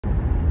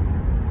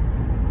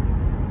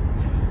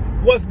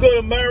What's good,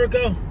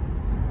 America?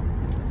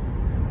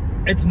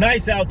 It's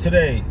nice out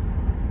today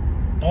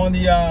on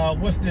the,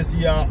 what's this,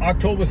 the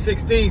October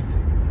 16th.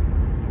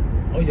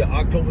 Oh yeah,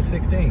 October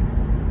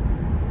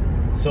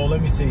 16th. So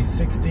let me see,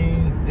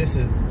 16, this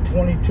is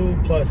 22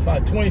 plus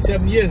 5,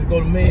 27 years ago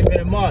to me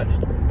in March.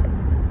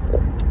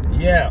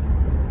 Yeah,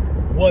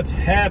 what's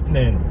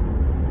happening?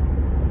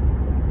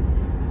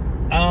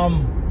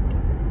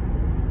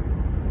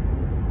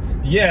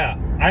 Yeah,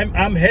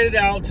 I'm headed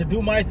out to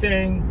do my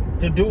thing,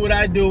 to do what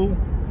I do,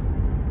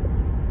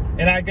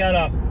 and I got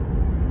a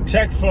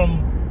text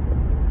from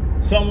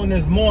someone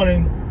this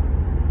morning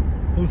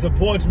who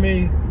supports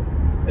me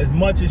as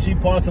much as she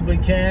possibly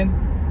can,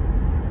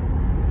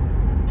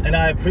 and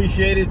I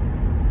appreciate it.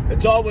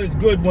 It's always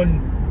good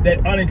when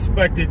that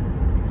unexpected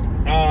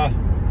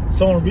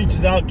someone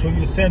reaches out to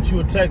you, sent you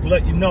a text,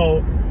 let you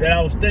know that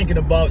I was thinking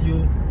about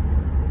you.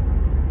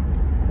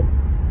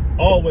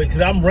 Always,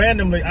 because I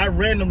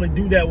randomly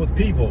do that with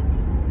people.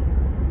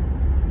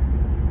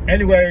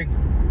 Anyway,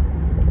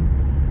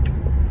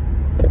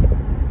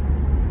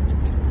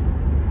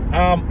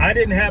 I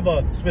didn't have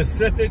a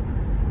specific,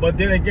 but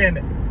then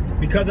again,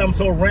 because I'm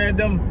so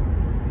random,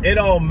 it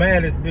all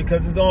matters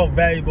because it's all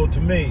valuable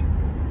to me.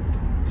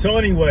 So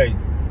anyway,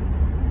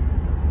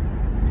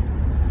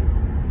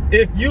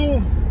 if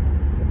you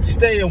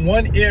stay in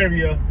one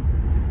area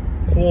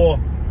for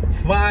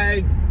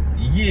 5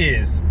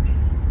 years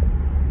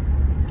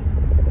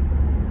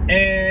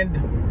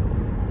and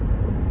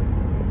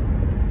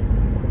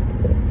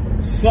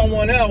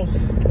someone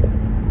else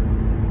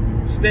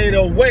stayed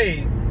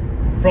away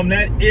from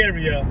that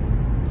area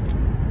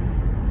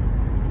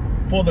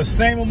for the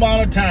same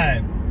amount of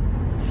time,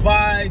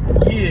 5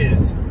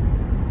 years,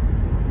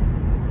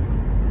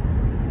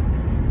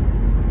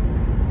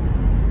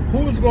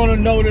 who's going to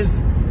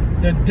notice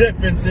the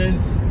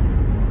differences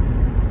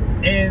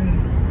in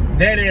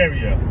that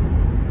area?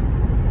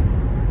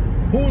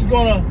 Who's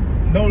going to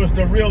notice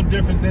the real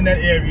difference in that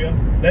area?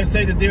 Let's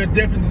say that there are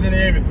differences in the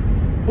area.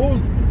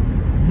 Who's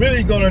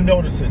really going to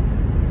notice it?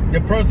 The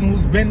person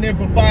who's been there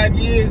for 5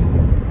 years,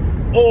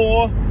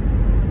 or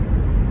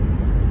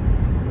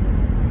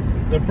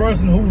the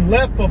person who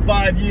left for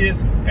 5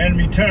 years and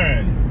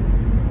returned?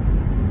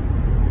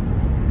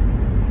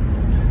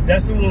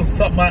 That's a little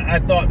something I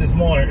thought this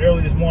morning,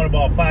 early this morning,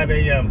 about 5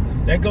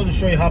 a.m. That goes to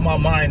show you how my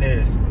mind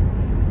is.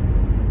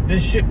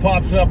 This shit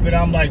pops up and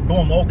I'm like,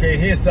 boom, okay,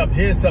 here's something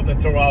to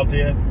throw out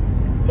there.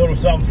 Little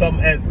something,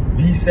 as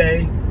we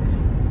say.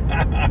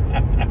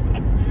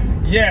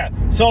 Yeah,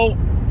 so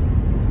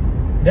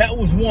that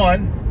was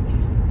one.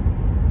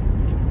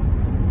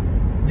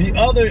 The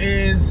other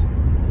is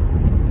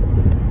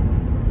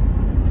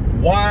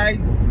why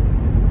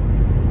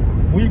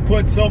we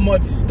put so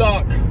much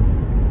stock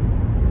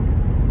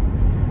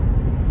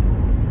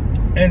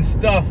in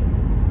stuff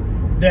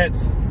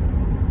that's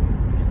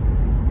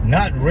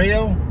not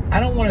real. I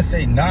don't want to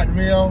say not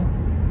real,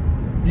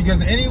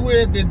 because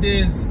anywhere that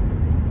there's,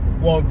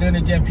 well, then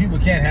again, people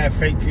can't have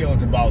fake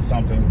feelings about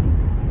something.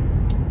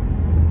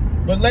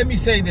 But let me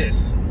say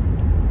this.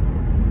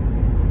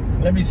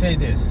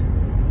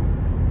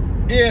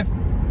 If,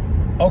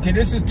 okay,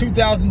 this is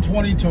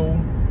 2022,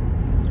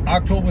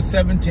 October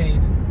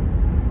 17th.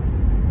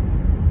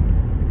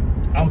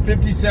 I'm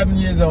 57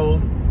 years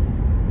old.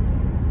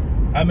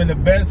 I'm in the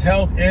best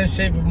health and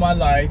shape of my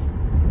life.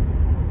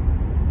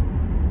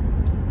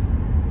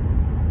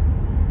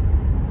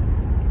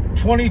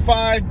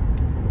 "25,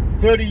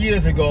 30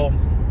 years ago,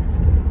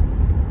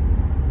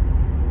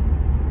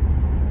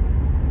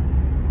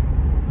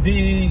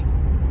 the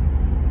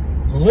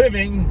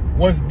living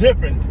was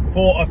different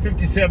for a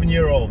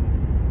 57-year-old.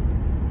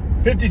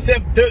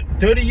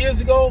 30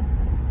 years ago,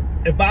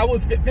 if I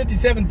was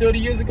 57, 30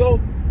 years ago,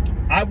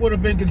 I would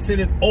have been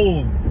considered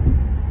old.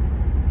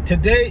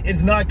 Today,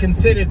 it's not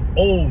considered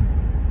old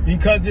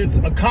because it's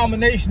a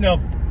combination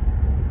of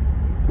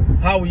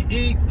how we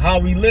eat, how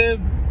we live,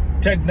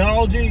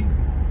 technology,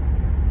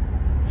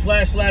 /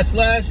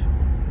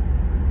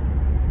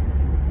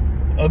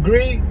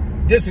 Agree?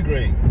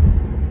 Disagree?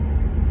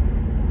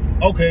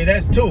 Okay,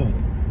 that's two.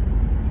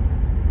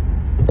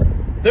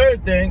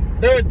 Third thing,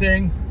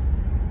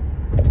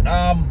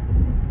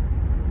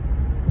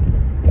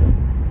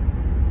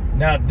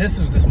 now this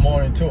was this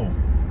morning too.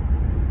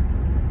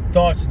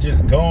 Thoughts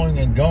just going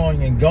and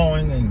going and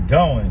going and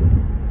going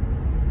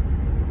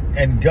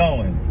and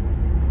going.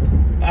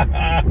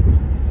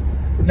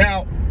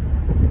 Now,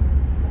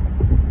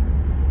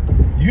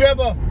 you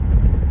ever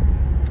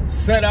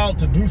set out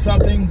to do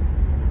something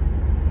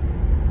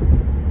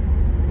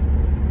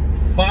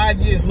 5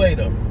 years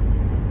later?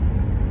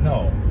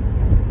 No.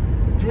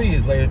 3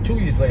 years later, 2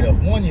 years later,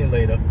 1 year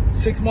later,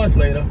 6 months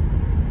later,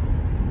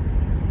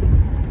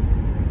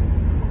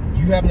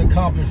 you haven't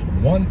accomplished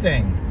one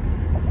thing.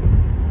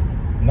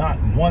 Not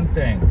one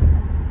thing.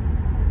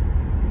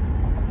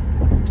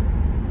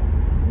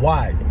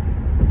 Why?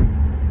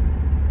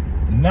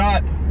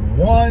 Not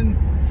one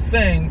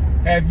thing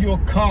have you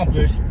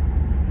accomplished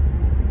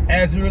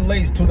as it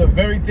relates to the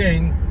very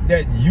thing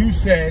that you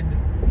said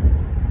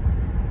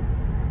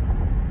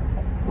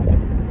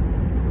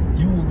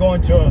you were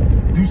going to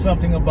do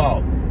something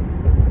about.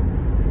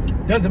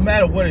 Doesn't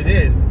matter what it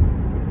is.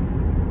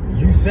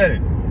 You said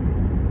it.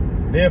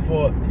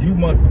 Therefore, you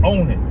must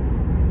own it.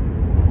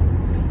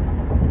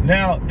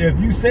 Now, if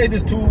you say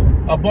this to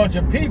a bunch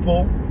of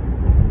people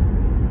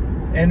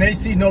and they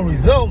see no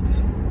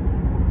results,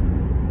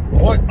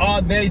 what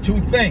are they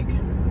to think?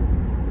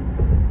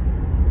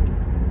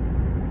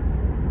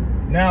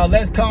 Now,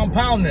 let's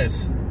compound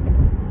this.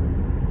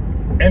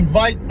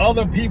 Invite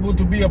other people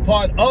to be a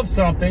part of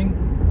something,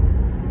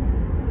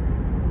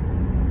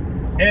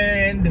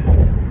 and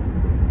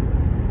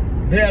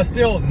there are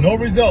still no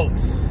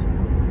results.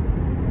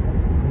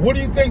 What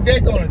do you think they're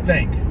going to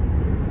think?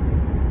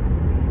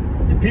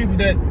 The people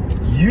that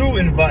you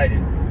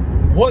invited,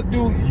 what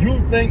do you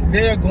think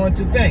they're going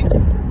to think?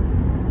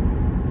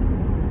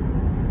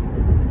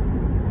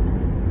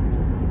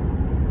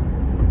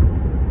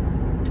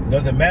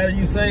 Does it matter,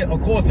 you say?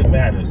 Of course it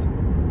matters.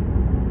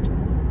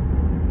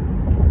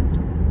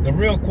 The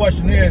real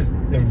question is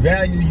the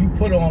value you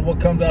put on what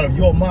comes out of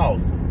your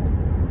mouth.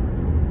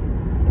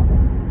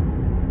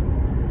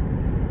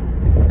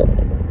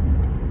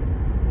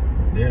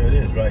 There it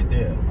is right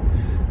there.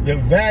 The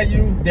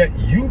value that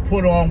you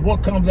put on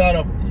what comes out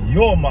of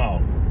your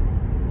mouth.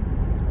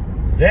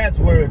 That's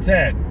where it's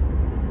at.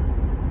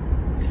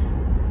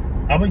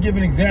 I'm going to give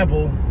an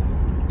example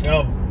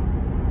of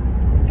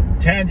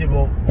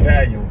tangible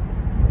value.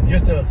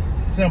 Just a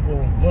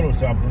simple little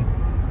something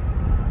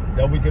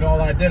that we can all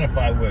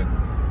identify with.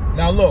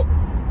 Now look,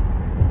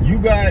 you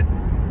got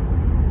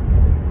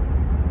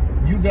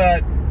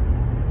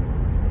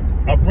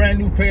a brand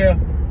new pair of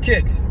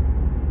kicks.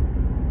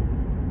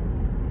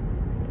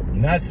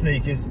 Not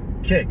sneakers,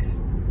 kicks.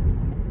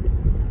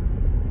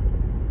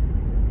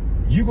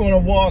 You're gonna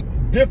walk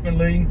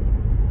differently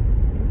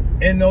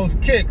in those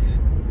kicks.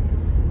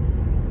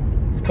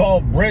 It's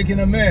called breaking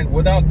them in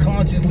without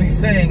consciously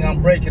saying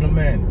I'm breaking them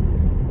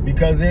in,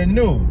 because they're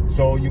new.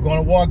 So you're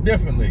gonna walk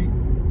differently.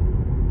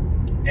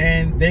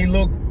 And they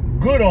look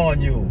good on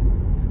you.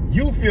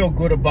 You feel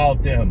good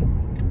about them.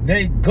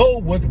 They go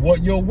with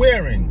what you're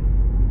wearing.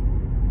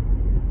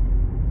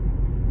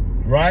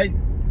 Right?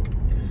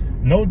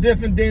 No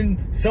different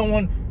than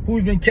someone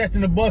who's been catching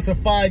the bus for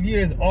 5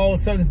 years, all of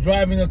a sudden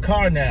driving a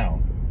car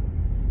now.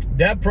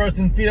 That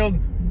person feels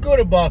good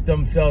about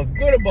themselves,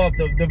 good about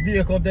the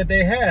vehicle that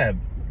they have,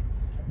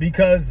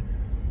 because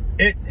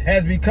it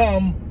has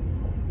become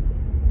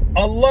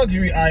a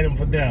luxury item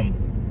for them.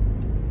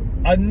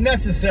 A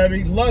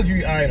necessary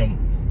luxury item.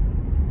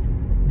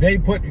 They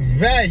put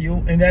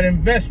value in that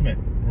investment,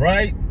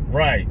 right?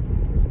 Right.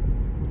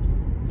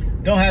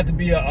 Don't have to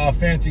be a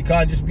fancy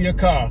car, just be a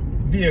car,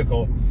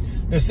 vehicle.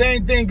 The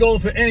same thing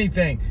goes for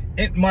anything.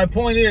 My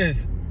point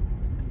is,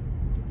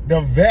 the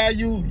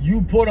value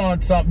you put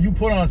on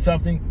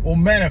something will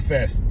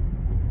manifest.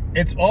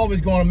 It's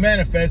always going to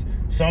manifest.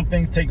 Some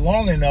things take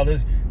longer than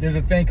others. There's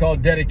a thing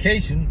called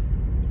dedication.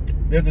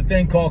 There's a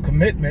thing called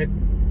commitment.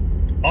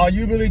 Are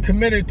you really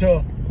committed to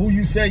who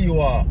you say you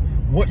are?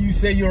 What you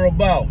say you're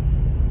about?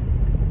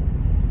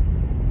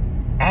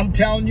 I'm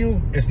telling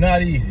you, it's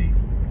not easy.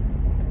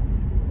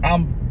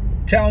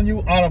 I'm telling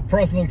you out of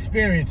personal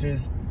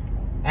experiences.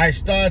 I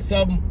start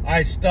something,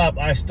 I stop.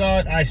 I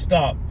start, I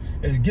stop.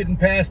 It's getting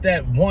past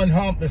that one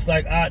hump. It's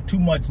like, too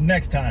much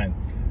next time.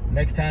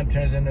 Next time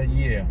turns into a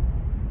year.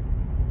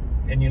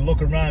 And you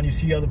look around, you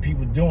see other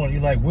people doing it.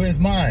 You're like, where's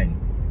mine?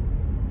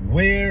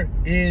 Where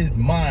is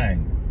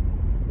mine?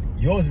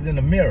 Yours is in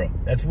the mirror.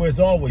 That's where it's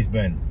always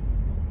been.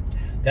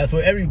 That's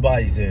where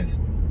everybody's is.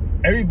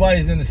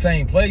 Everybody's in the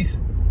same place.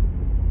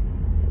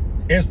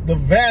 It's the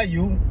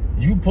value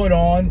you put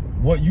on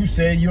what you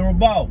say you're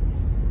about.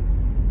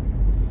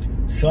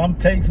 Some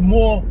takes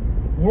more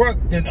work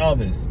than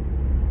others.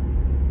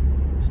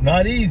 It's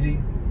not easy.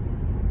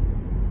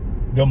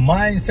 The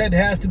mindset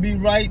has to be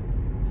right.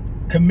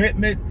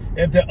 Commitment.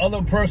 If the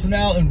other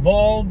personnel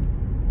involved,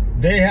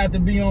 they have to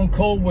be on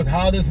code with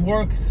how this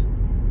works,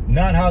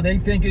 not how they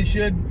think it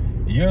should.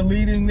 You're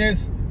leading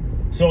this,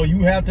 so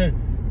you have to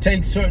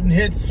take certain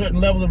hits, certain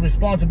levels of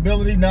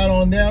responsibility, not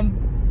on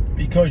them,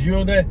 because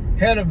you're the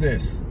head of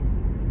this.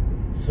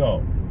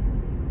 So,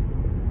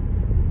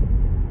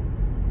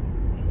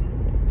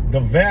 the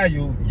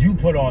value you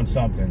put on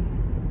something.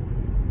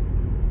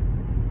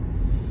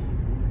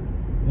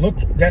 Look,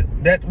 that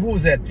what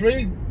was that,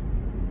 3?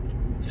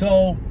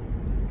 So,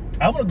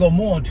 I'm going to go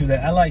more into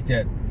that. I like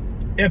that.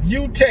 If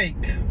you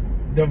take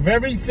the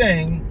very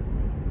thing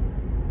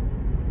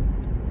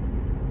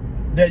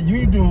that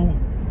you do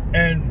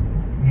and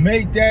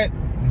make that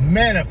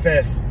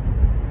manifest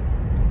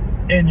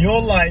in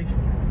your life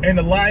and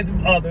the lives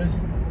of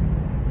others,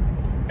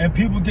 and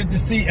people get to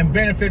see and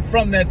benefit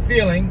from that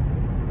feeling,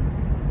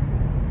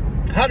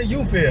 how do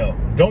you feel?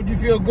 Don't you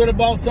feel good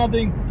about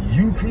something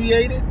you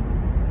created?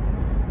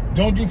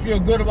 Don't you feel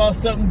good about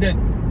something that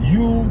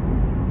you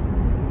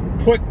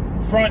put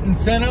front and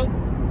center,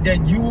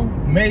 that you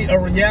made a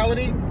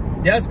reality?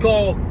 That's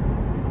called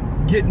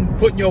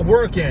putting your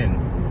work in.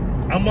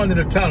 I'm under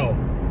the tunnel.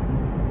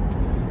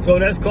 So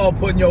that's called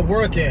putting your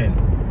work in.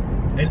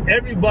 And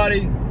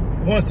everybody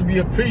wants to be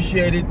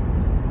appreciated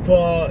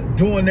for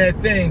doing their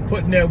thing,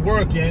 putting their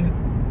work in,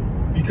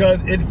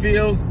 because it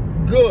feels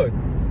good.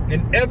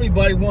 And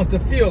everybody wants to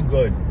feel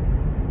good.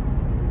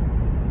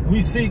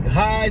 We seek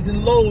highs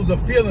and lows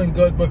of feeling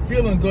good, but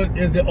feeling good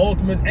is the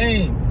ultimate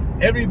aim.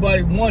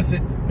 Everybody wants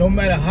it, no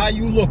matter how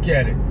you look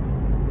at it.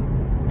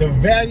 The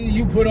value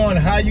you put on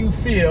how you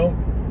feel,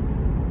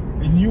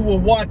 and you will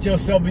watch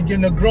yourself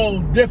begin to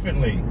grow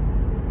differently.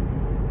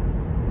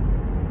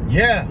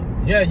 Yeah,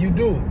 you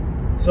do.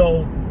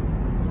 So,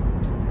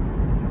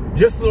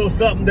 just a little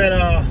something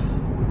that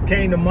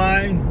came to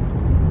mind.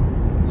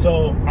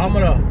 So, I'm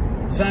going to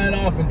sign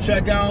off and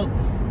check out.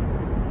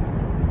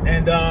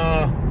 And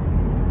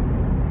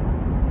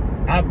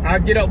I'll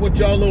get up with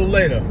y'all a little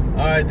later.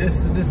 All right, this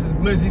is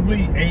Blizzy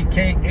Bleak,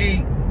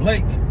 a.k.a.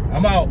 Blake.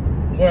 I'm out.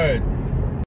 Word.